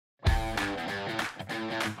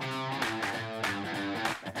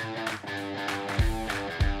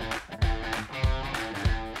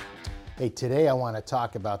Hey, today I want to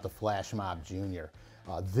talk about the Flash Mob Junior.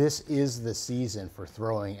 This is the season for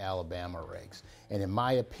throwing Alabama rigs. And in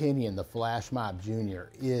my opinion, the Flash Mob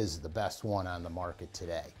Junior is the best one on the market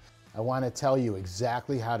today. I want to tell you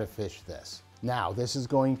exactly how to fish this. Now, this is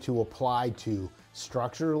going to apply to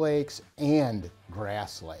structure lakes and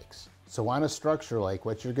grass lakes. So on a structure lake,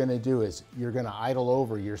 what you're going to do is you're going to idle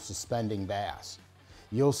over your suspending bass.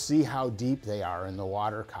 You'll see how deep they are in the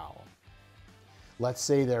water column. Let's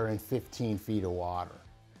say they're in 15 feet of water.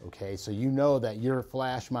 Okay, so you know that your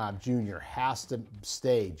Flash Mob Junior has to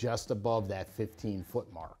stay just above that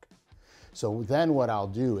 15-foot mark. So then what I'll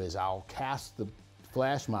do is I'll cast the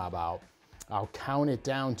Flash Mob out, I'll count it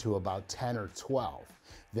down to about 10 or 12.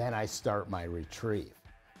 Then I start my retrieve.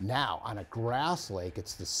 Now, on a grass lake,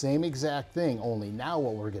 it's the same exact thing, only now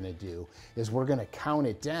what we're gonna do is we're gonna count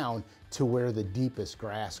it down to where the deepest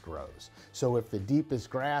grass grows. So if the deepest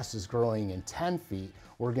grass is growing in 10 feet,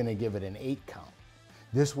 we're gonna give it an 8 count.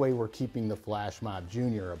 This way we're keeping the Flash Mob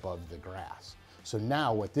Junior above the grass. So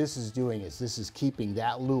now what this is doing is this is keeping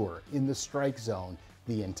that lure in the strike zone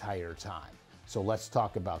the entire time. So let's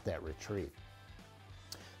talk about that retrieve.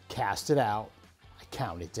 Cast it out, I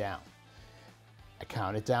count it down. I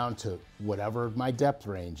count it down to whatever my depth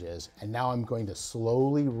range is, and now I'm going to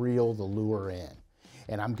slowly reel the lure in.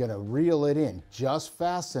 And I'm gonna reel it in just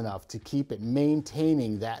fast enough to keep it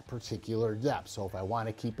maintaining that particular depth. So if I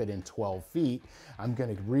wanna keep it in 12 feet, I'm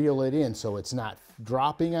gonna reel it in so it's not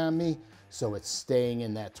dropping on me, so it's staying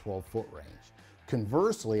in that 12-foot range.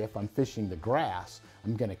 Conversely, if I'm fishing the grass,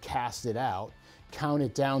 I'm gonna cast it out, count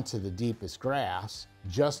it down to the deepest grass,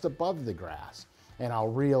 just above the grass, and I'll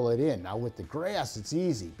reel it in. Now with the grass, it's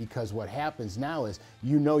easy because what happens now is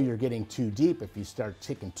you know you're getting too deep if you start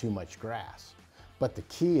ticking too much grass. But the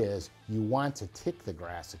key is you want to tick the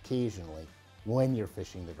grass occasionally when you're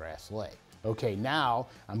fishing the grass lake. Okay, now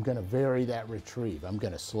I'm gonna vary that retrieve. I'm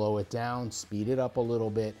gonna slow it down, speed it up a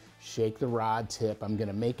little bit, shake the rod tip. I'm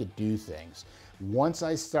gonna make it do things. Once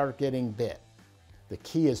I start getting bit, the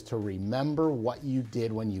key is to remember what you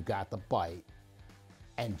did when you got the bite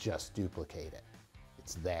and just duplicate it.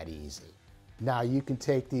 It's that easy. Now you can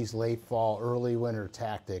take these late fall, early winter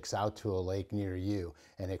tactics out to a lake near you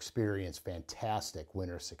and experience fantastic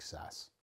winter success.